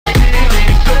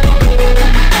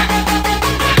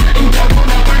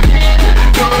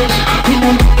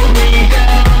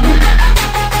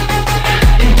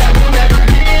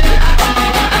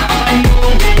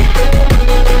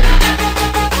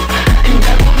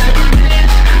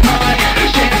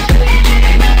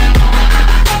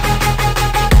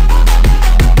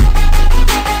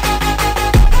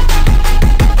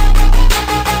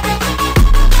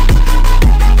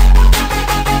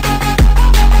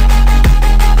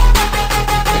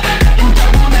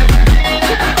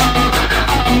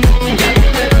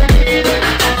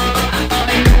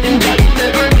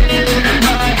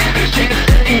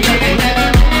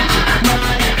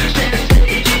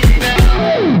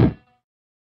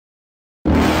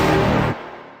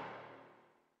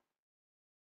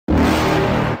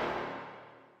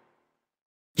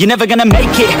You're never gonna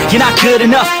make it, you're not good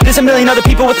enough. There's a million other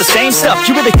people with the same stuff.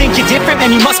 You really think you're different?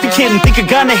 Man, you must be kidding. Think you're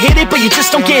gonna hit it, but you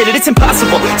just don't get it. It's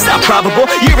impossible, it's not probable,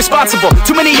 you're irresponsible.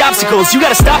 Too many obstacles, you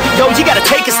gotta stop it, yo. You gotta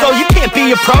take it slow, you can't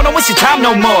be a pro. Don't waste your time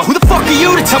no more. Who the fuck are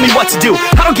you to tell me what to do?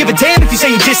 I don't give a damn if you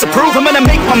say you disapprove. I'm gonna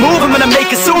make my move, I'm gonna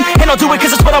make it soon. And I'll do it cause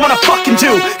it's what I wanna fucking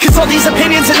do. Cause all these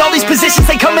opinions and all these positions,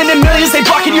 they come in millions, they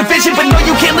blocking your vision. But no,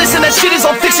 you can't listen, that shit is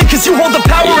all fiction. Cause you hold the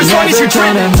power as long as you're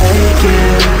driven.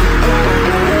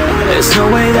 There's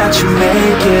no way that you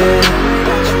make it.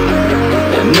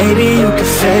 And maybe you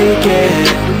could fake it,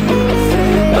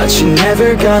 but you're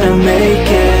never gonna make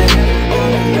it.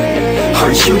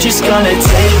 Aren't you just gonna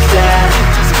take that?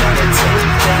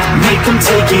 Make them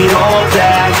take it all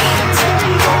back.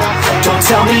 Don't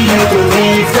tell me you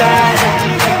believe that.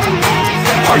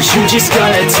 Aren't you just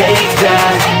gonna take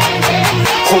that?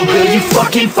 Or will you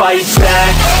fucking fight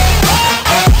back?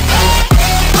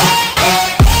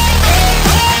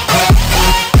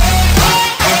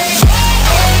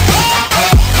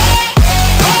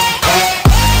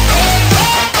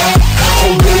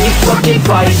 Fucking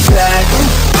fight back.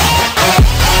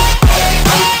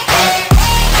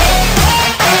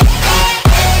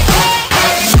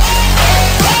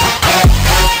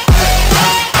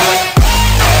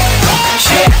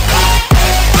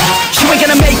 You ain't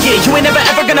gonna make it, you ain't never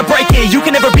ever gonna break it. You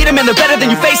can never beat them and they're better than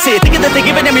you face it. Thinking that they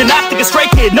give a damn, you're not thinking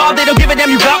straight, kid. No, they don't give a damn,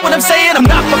 you got what I'm saying? I'm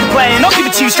not fucking playing, I'll give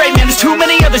it to you straight, man. There's too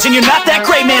many others and you're not that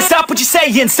great, man. Stop what you're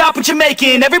saying, stop what you're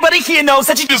making. Everybody here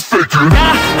knows that you just faking.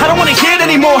 Nah, I don't wanna hear it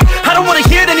anymore, I don't wanna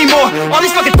hear it anymore. All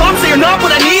these fucking thoughts, they are not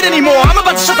what I need anymore. I'm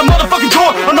about to shut the motherfucking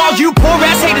door on all you poor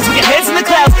ass haters with your heads in the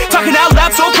clouds, talking out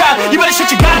loud so proud. You better shut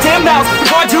your goddamn mouth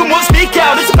before I do more speak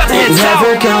out. It's about to head south.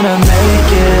 You're never gonna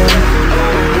make it.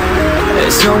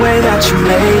 There's no way that you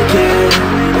make it.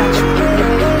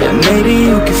 And maybe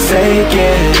you could fake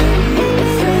it,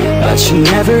 but you're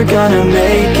never gonna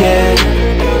make it.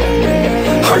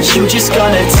 Aren't you just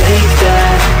gonna take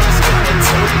that?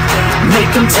 Make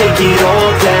them take it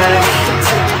all back.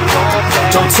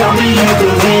 Don't tell me you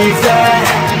believe that.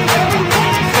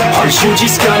 Aren't you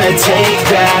just gonna take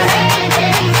that?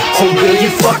 Or will you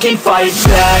fucking fight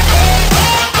back?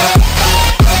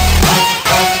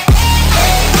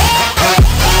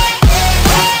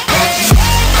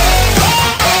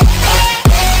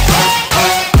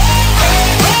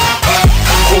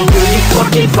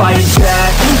 Fucking fight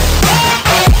back.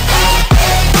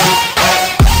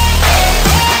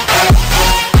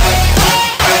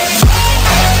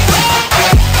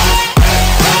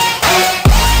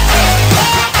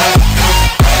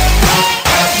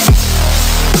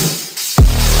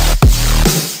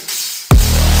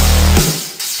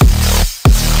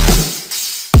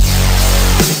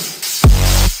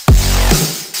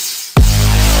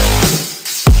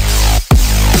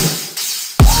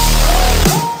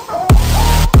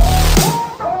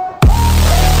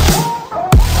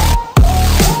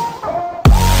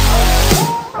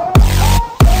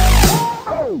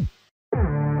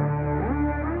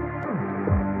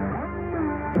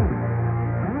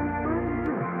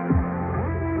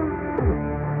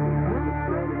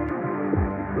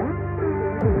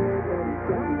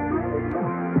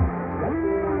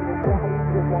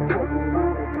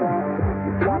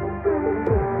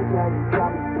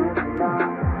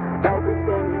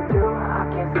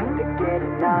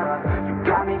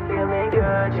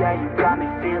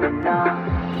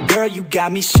 Girl, you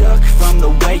got me shook from the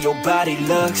way your body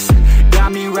looks.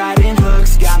 Got me riding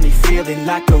hooks, got me feeling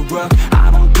like a rook. I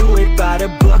don't do it by the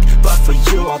book, but for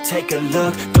you I'll take a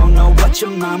look. Don't know what your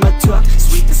mama took,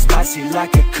 sweet and spicy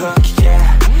like a cook,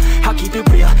 yeah. I'll keep it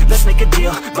real, let's make a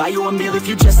deal. Buy you a meal if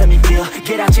you just let me feel.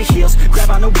 Get out your heels, grab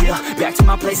on the wheel. Back to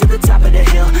my place at the top of the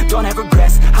hill. Don't have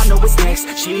regrets, I know what's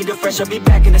next. She need a fresh, I'll be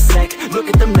back in a sec. Look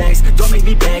at them legs, don't make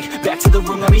me beg. Back to the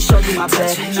room, let me show you my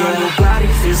bed. Touching on your body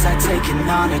feels like taking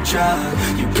on a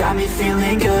drug. You got me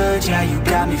feeling good, yeah, you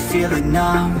got me feeling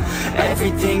numb.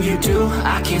 Everything you do,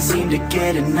 I can't seem to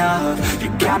get enough. You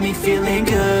got me feeling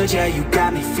good, yeah, you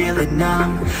got me feeling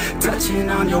numb. Touching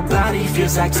on your body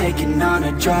feels like taking on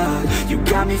a drug. You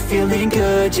got me feeling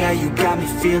good, yeah, you got me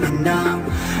feeling numb.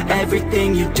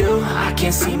 Everything you do, I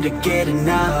can't seem to get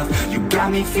enough. You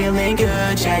got me feeling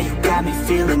good, yeah, you got me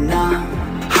feeling numb.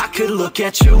 I could look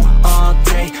at you all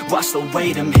day, watch the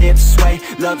way them hips sway.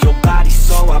 Love your body,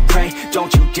 so I pray,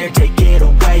 don't you dare take it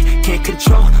away. Can't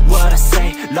control what I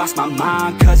say, lost my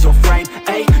mind cause your frame.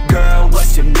 Hey girl,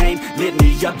 what's your name? Lit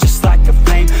me up just like a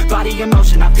flame. Body in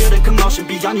motion, I feel the commotion,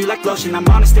 be on you like lotion. I'm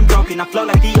honest and broken, I flow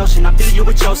like the ocean. I feel you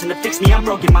were chosen to fix me, I'm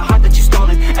broken. My heart that you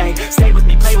stolen, hey. Stay with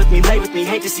me, play with me, lay with with me.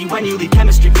 Hate to see when you leave,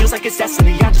 chemistry feels like it's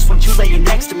destiny. I just want you laying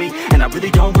next to me, and I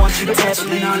really don't want you to ever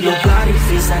leave. On your body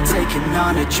feels like taking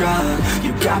on a drug.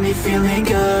 You got me feeling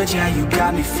good, yeah, you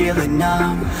got me feeling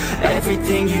numb.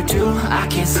 Everything you do, I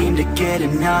can't seem to get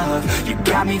enough. You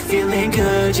got me feeling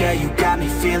good, yeah, you got me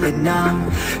feeling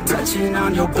numb. Touching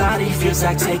on your body feels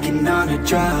like taking on a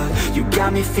drug. You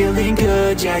got me feeling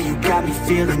good, yeah, you got me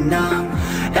feeling numb.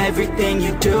 Everything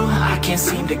you do, I can't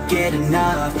seem to get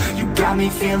enough. You got me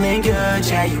feeling good,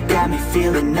 yeah, you got me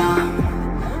feeling numb.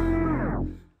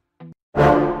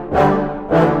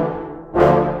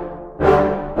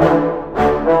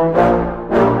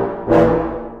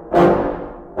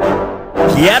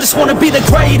 Yeah, I just wanna be the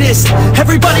greatest.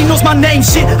 Everybody knows my name,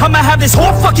 shit. I'ma have this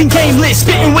whole fucking game list,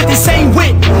 spitting with the same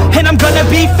wit, and I'm gonna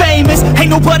be famous.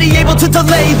 Ain't nobody able to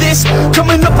delay this.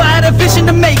 Coming up, I had a vision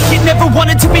to make it. Never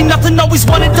wanted to be nothing, always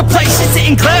wanted to play shit. Sit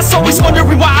in class, always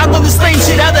wondering why I love this lame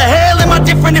shit. How the hell am I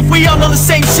different if we all know the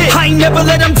same shit? I ain't never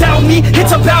let them doubt me,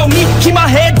 it's about me. Keep my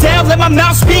head down, let my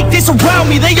mouth speak. They surround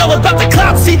me, they all about the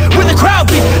clout. See, where the crowd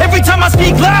be. Every time I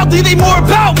speak loudly, they more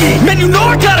about me. Man, you know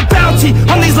I got a bounty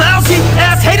on these lousy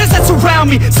ass haters that surround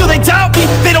me. So they doubt me,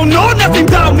 they don't know nothing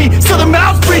about me. So their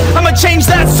mouths free, I'ma change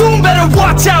that soon. Better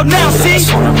watch out now, see? I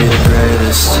just wanna be the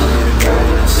greatest,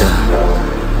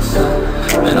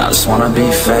 yeah. Man, I just wanna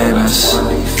be famous,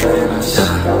 yeah.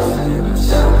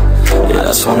 I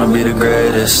just wanna be the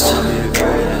greatest,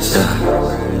 yeah.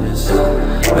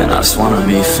 Man, I just wanna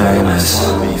be famous,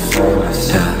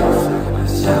 yeah.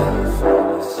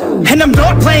 And I'm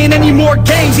not playing any more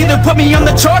games. Either put me on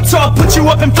the charts or I'll put you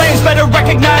up in flames. Better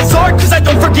recognize art, cause I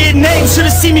don't forget names.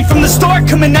 Should've seen me from the start,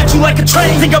 coming at you like a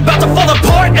train. Think I'm about to fall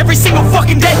apart every single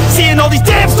fucking day. Seeing all these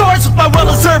damn stars with my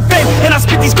well-deserved fame. And I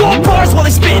spit these gold bars while they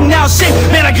spitting out shit.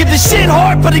 Man, I give this shit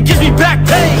hard, but it gives me back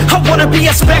pain. I wanna be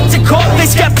a spectacle, they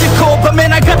skeptical. But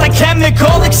man, I got the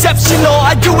chemical, exceptional.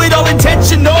 I do it all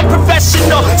intentional,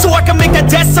 professional. So I can make that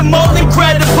decimal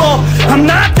incredible. I'm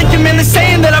not thinking, man, they're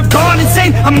saying that I've gone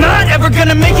insane. I'm not ever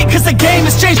gonna make it cause the game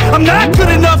has changed. I'm not good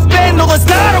enough, man, no that's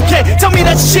not okay. Tell me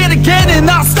that shit again and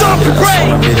I'll stop your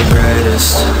brain. I just wanna be the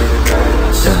greatest,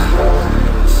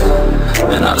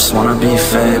 yeah. And I just wanna be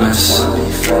famous,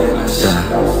 yeah.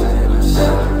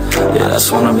 I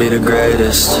just wanna be the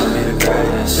greatest,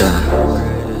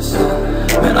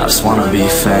 yeah. Man, I just wanna be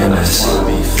famous,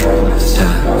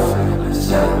 yeah.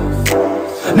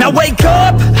 Now wake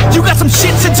up, you got some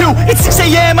shit to do. It's 6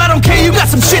 AM, I don't care, you got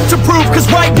some shit to prove.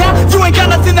 Cause right now, you ain't got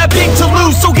nothing that big to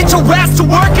lose. So get your ass to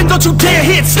work and don't you dare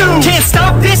hit snooze. Can't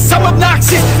stop this, I'm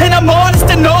obnoxious, and I'm honest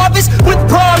and novice with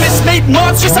promise. Made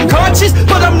monstrous, I'm conscious,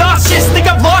 but I'm nauseous. Think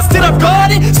I've lost it, I've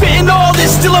got it. Spitting all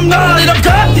this, still I'm not it. I've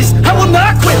got this, I will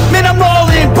not quit. Man, I'm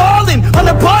all in, balling on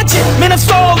a budget. Man, I'm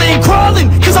stalling, crawling,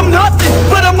 cause I'm nothing,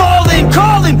 but I'm all in,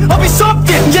 calling. I'll be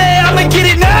something, yeah, I'ma get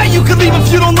it now. You can leave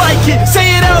if you don't like it.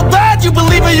 Say it out loud, you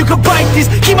believe it, you can bite this.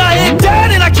 Keep my head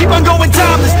down and I keep on going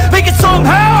timeless. Make it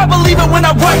somehow, I believe it when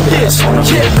I write this. I just wanna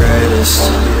be the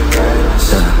greatest,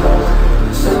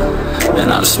 yeah.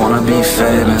 And I just wanna be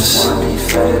famous,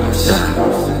 yeah.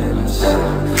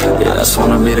 I just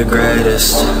wanna be the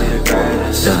greatest,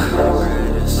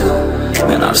 yeah.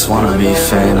 Man, I just wanna be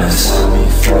famous,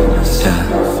 yeah.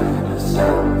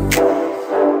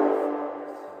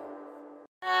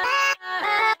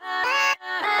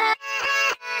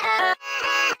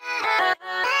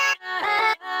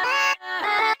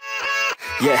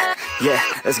 Yeah,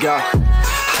 let's go.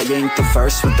 I ain't the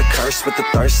first with the curse, with the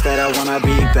thirst that I wanna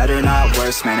be better, not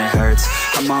worse, man it hurts.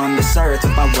 I'm on this earth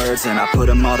with my words and I put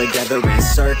them all together,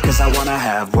 insert, cause I wanna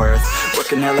have worth.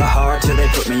 Working hella hard till they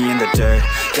put me in the dirt.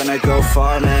 Gonna go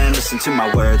far, man, listen to my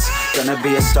words. Gonna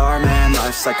be a star, man,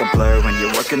 life's like a blur. When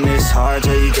you're working this hard,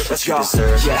 yeah, you get what you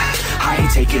deserve. Yeah, I ain't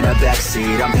taking a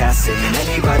backseat, I'm passing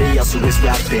anybody else who is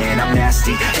rapping. I'm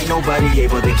nasty, ain't nobody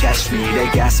able to catch me. They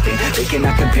gasping, they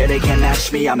cannot compare, they can't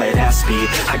match me. I'm at half speed,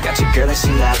 I got your girl and she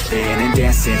laughing and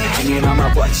dancing, hanging on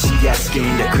my butt, she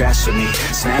asking to crash with me.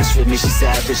 Smash with me, she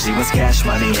savage, she wants cash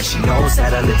money, and she knows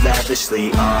that I live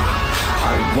lavishly.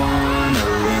 I wanna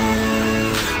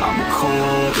live, I'm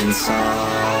cold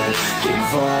inside.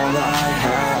 Give all I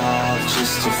have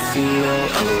just to feel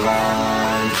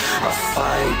alive. I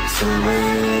fight to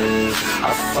live,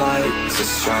 I fight to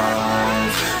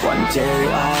strive. One day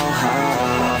I'll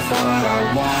have what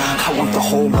I want. I want the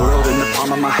whole world in the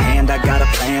palm of my hand. I got a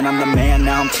plan, I'm the man.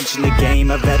 Now I'm teaching the game,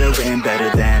 a veteran,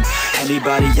 better than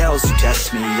anybody else who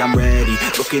tests me. I'm ready,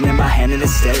 looking in my hand and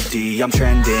it's steady. I'm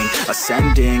trending,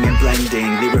 ascending and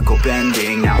blending, lyrical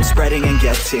bending. Now I'm spreading and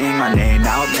getting sing my name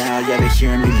out loud, yeah, they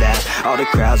hearing me laugh. All the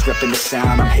crowds repping the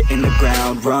sound, I'm hitting the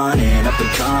ground running, up and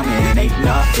coming, ain't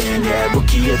nothing, yeah.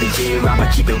 Rookie of the year, I'ma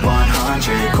keep it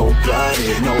 100.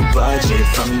 Cold-blooded, no budget,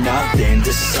 from nothing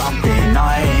to something,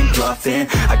 I ain't bluffing.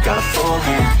 I got a full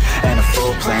hand and a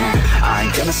full plan, I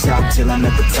ain't gonna stop till I'm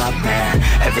at the top, man.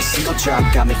 Every single drop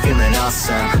got me feeling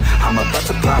awesome. I'm about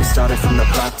to pop, started from the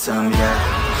bottom, yeah.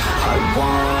 I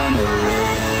wanna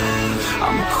live,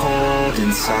 I'm cold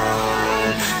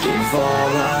inside. Give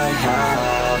all I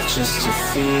have just to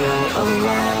feel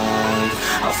alive.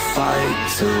 I fight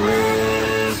to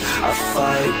live, I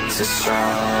fight to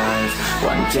strive.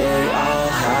 One day I'll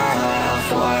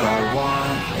have what I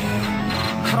want in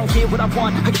life. I don't get what I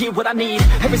want, I get what I need.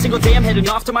 Every single day I'm heading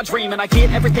off to my dream, and I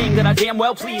get everything that I damn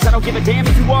well please. I don't give a damn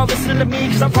if you all listening to me,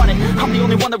 cause I run it. I'm the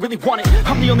only one that really want it,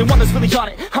 I'm the only one that's really on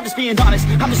it. I'm just being honest,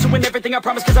 I'm just doing everything I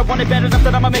promise, cause I want it bad enough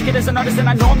that I'ma make it as an artist. And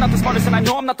I know I'm not the smartest, and I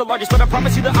know I'm not the largest, but I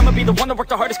promise you that I'ma be the one that worked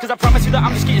the hardest. Cause I promise you that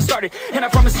I'm just getting started, and I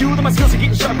promise you that my skills are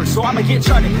getting sharper. So I'ma get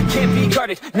charted, can't be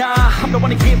guarded. Nah, I'm the one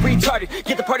to get retarded.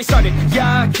 Get the party started,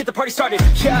 yeah, get the party started.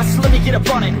 Yeah, so let me get up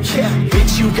on it, yeah.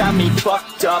 Bitch, you got me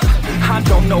fucked up, I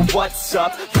don't know what's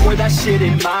up. Pour that shit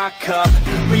in my cup,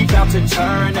 we bout to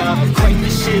turn up. Crank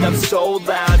this shit up so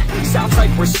loud, sounds like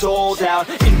we're sold out.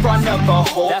 In front of a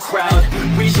whole crowd,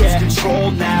 we lose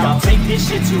control now. Don't take this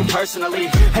shit too personally,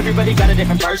 everybody got a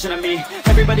different version of me.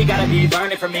 Everybody gotta be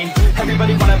learning from me,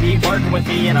 everybody wanna be working with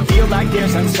me. And I feel like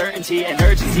there's uncertainty and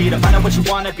urgency to find out what you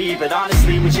wanna be. But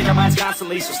honestly, we change our minds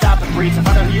constantly, so stop and breathe to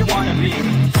find out who you wanna be.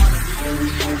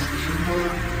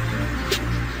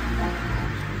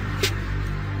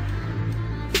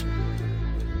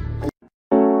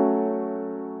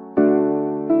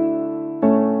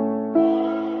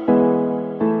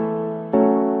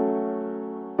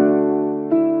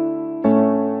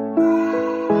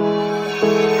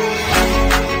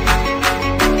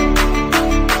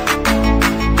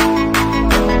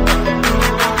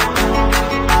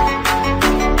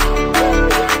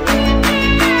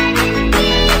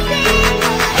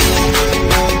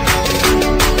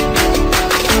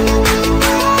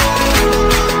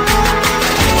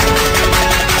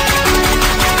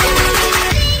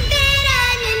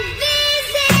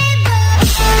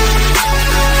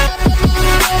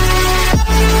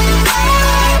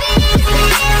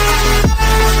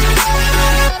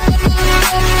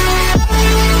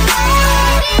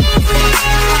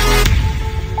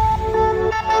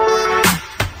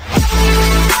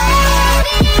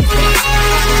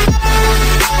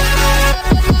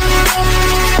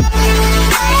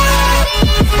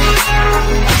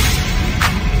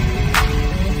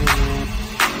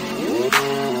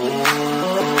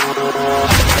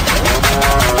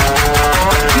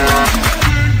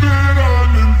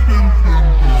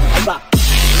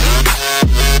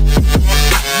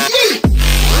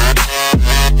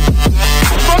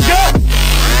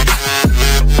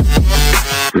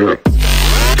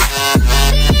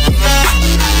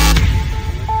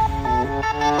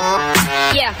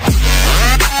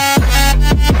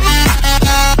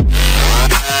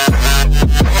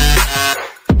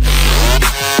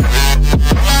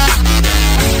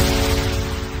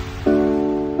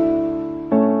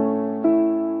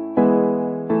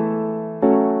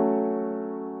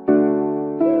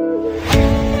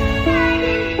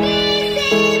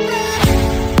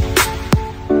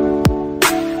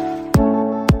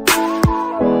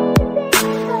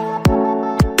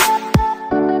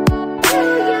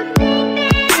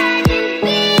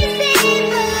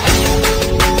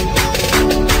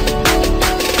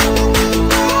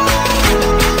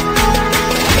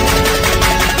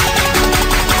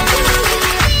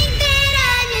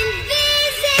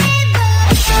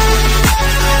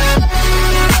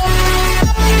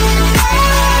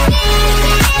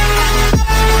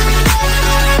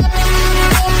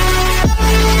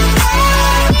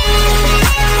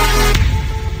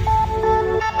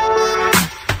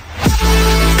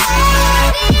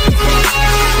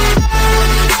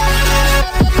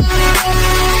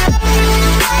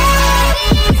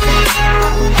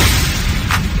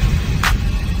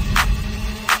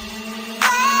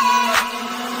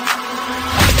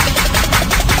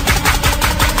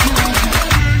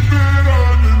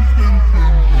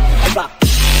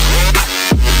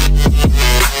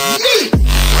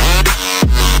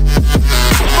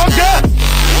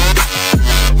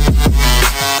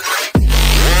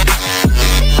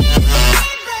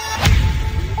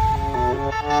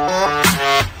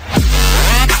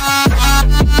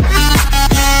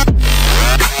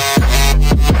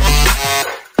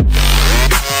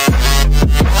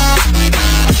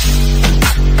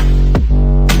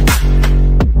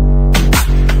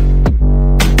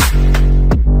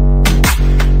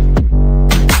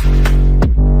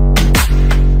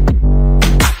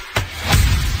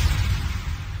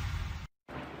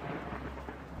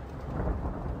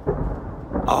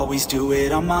 Always do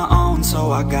it on my own,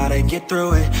 so I gotta get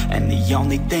through it. And the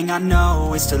only thing I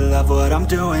know is to love what I'm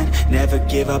doing. Never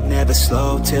give up, never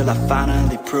slow, till I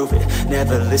finally prove it.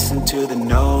 Never listen to the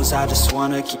no's, I just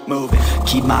wanna keep moving.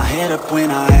 Keep my head up when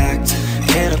I act,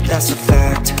 head up, that's a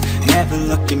fact. Never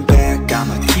looking back,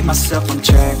 I'ma keep myself on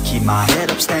track. Keep my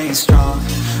head up, staying strong,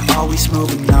 always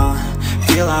moving on.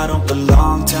 Feel I don't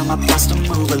belong, tell my thoughts to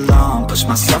move along. Push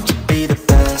myself to be the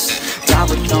best, die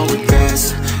with no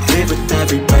regrets. Live with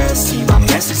every breath, see my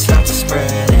message start to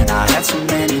spread. And I had so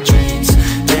many dreams,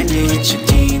 then you hit your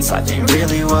teens. Life ain't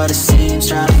really what it seems,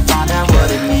 trying to find out what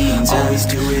it means. Always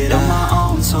do it on my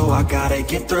own, so I gotta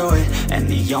get through it. And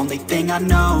the only thing I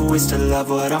know is to love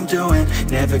what I'm doing.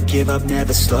 Never give up,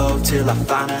 never slow, till I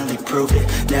finally prove it.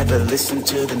 Never listen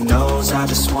to the no's, I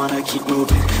just wanna keep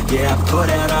moving. Yeah, I put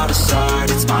out all this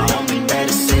art, it's my only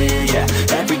medicine. Yeah,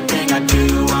 everything I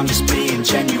do, I'm just being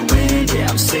genuine. Yeah,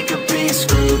 I'm sick of being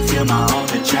screwed, feel my own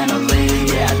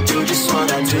adrenaline. Yeah, I do just what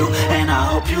I do, and I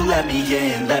hope you let me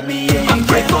in, let me in. I'm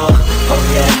grateful, oh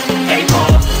yeah,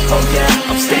 able, oh yeah,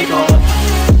 I'm stable.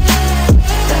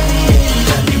 Let me in,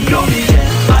 let me know me,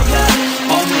 yeah, I got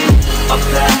only a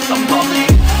path, I'm lonely.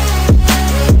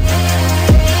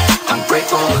 I'm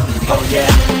grateful, oh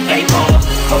yeah, able,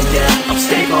 oh yeah, I'm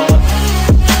stable.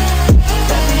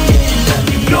 Let me in, let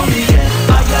me know me,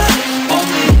 yeah, I got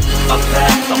only a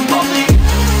path, I'm lonely.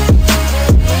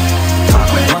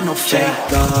 I want no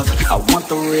fake love, I want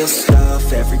the real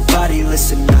stuff. Everybody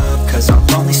listen up, cause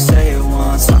I'll only say it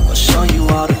once. I'm gonna show you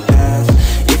all the path,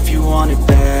 if you want it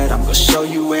bad. I'm gonna show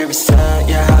you where it's at,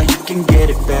 yeah, how you can get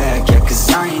it back. Yeah, cause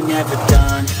I ain't never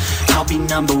done, I'll be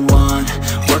number one.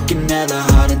 Working hella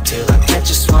hard until I get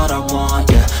just what I want.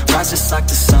 Yeah, rise just like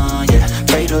the sun, yeah,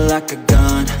 fatal like a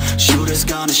gun. Shooters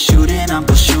gonna shoot and I'm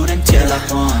gonna shoot until I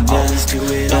won. Yeah. Always do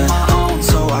it on my own,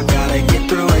 so I gotta get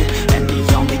through it. And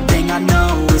the only thing I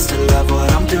know is to love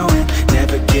what I'm doing.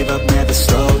 Never give up, never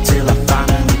slow, till I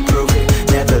finally prove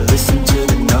it. Never listen to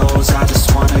the no's, I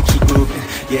just wanna keep moving.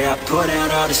 Yeah, I put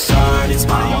out all this art, it's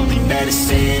my only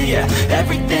medicine. Yeah,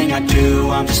 everything I do,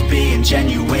 I'm just being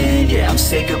genuine. Yeah, I'm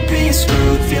sick of being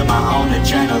screwed, feel my own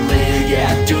adrenaline.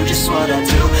 Yeah, I do just what I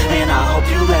do, and I hope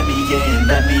you let me in,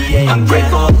 let me in. I'm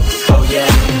grateful, oh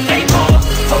yeah, able,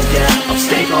 oh yeah, I'm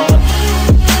stable.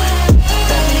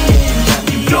 Let me in, let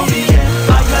me know me,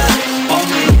 yeah, I got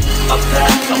only a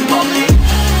path, I'm lonely.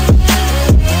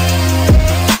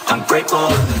 I'm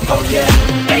grateful, oh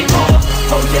yeah, able,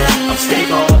 oh yeah, I'm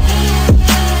stable.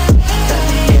 Let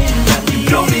me in, let me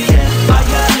know me, yeah, I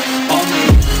got only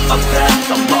a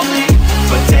path, I'm lonely.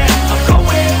 But damn, I'm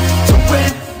going to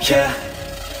win, yeah.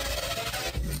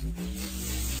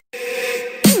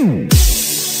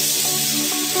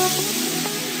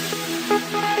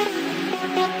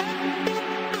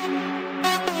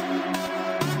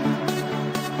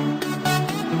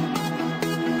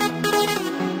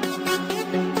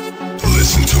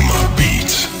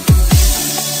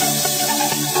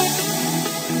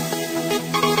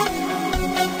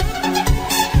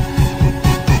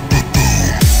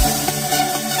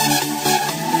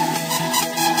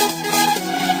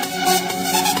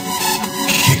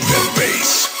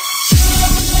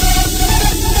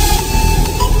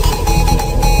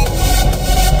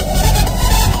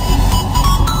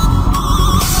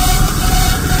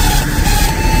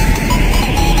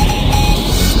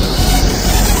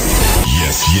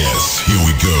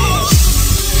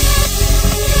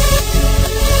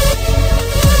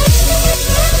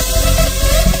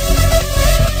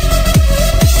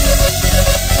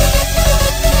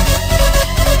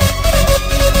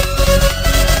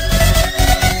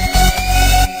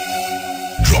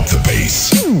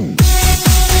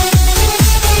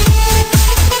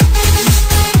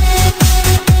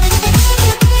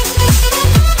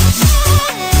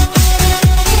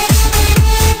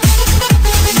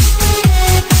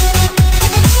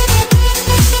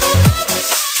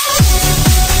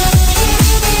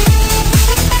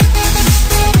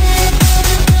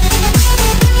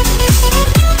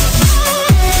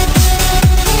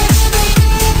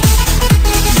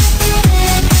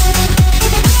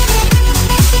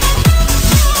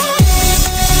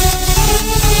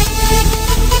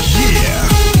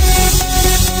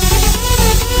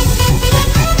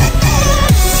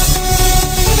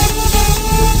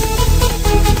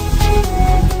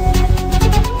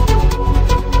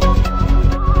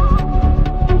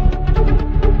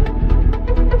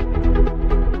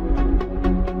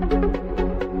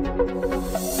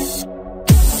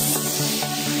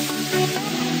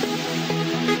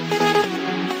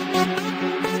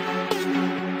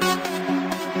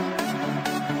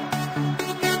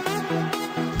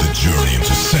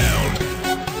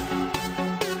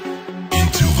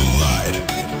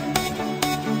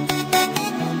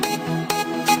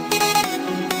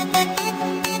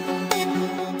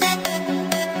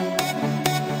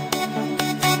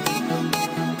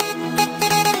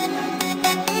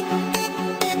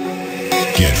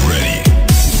 Get ready.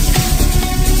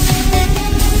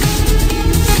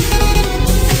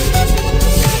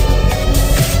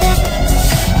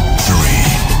 3,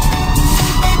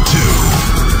 2,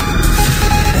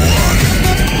 1.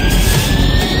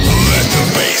 Let the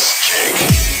bass kick.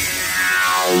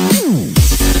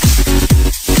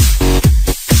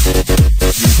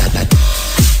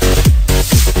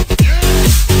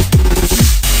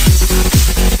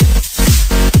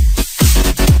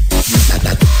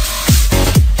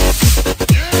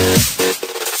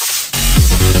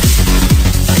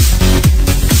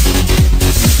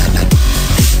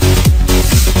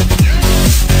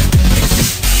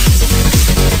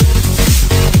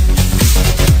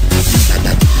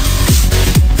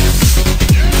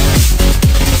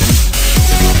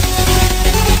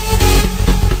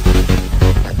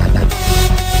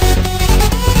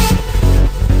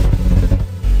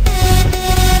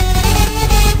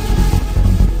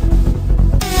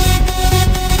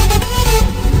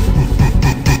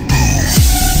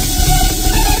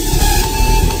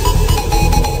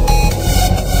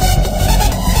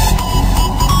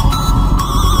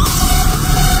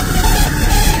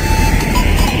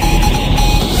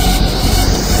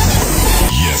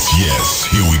 Yes,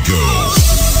 here we go.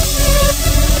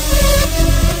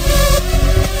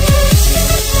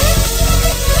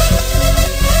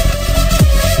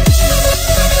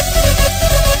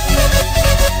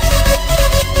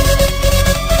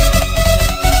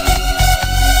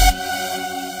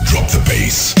 Drop the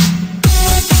bass.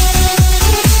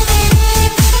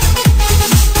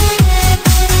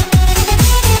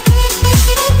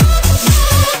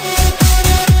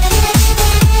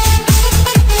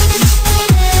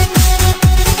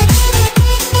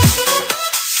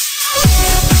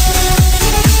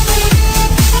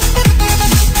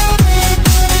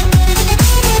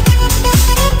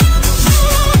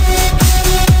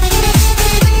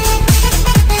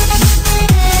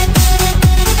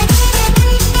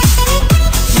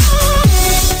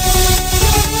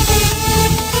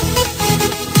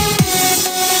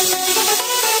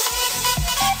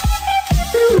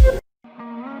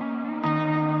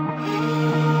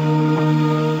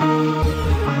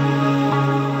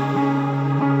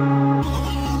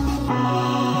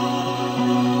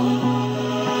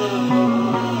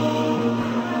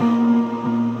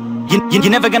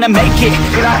 You're never gonna make it.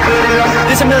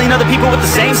 There's a million other people with the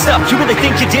same stuff. You really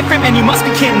think you're different? Man, you must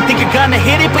be kidding. Think you're gonna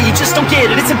hit it, but you just don't get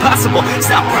it. It's impossible, it's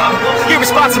not probable,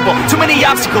 irresponsible. Too many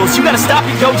obstacles, you gotta stop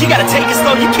and go. You gotta take it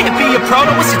slow, you can't be a pro.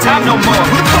 Don't waste your time no more.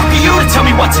 Who the fuck are you to tell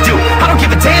me what to do? I don't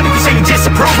give a damn if you say you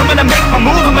disapprove. I'm gonna make my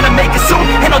move, I'm gonna make it soon.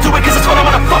 And I'll do it cause it's what I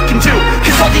wanna fucking do.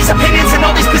 Cause all these opinions and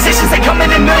all these positions, they come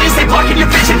in millions, they blocking your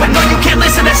vision. But no, you can't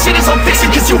listen, that shit is all fiction.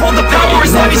 Cause you hold the power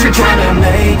as long as you're trying to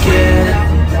make it.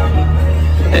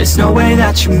 There's no way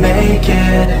that you make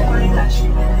it.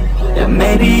 Yeah,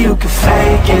 maybe you could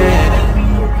fake it,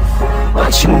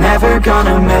 but you're never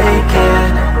gonna make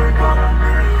it.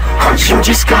 Aren't you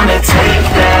just gonna take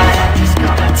that?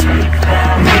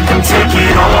 Make them take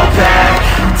it all back.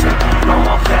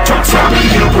 Don't tell me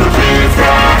you believe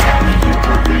that.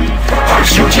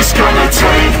 Aren't you just gonna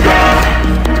take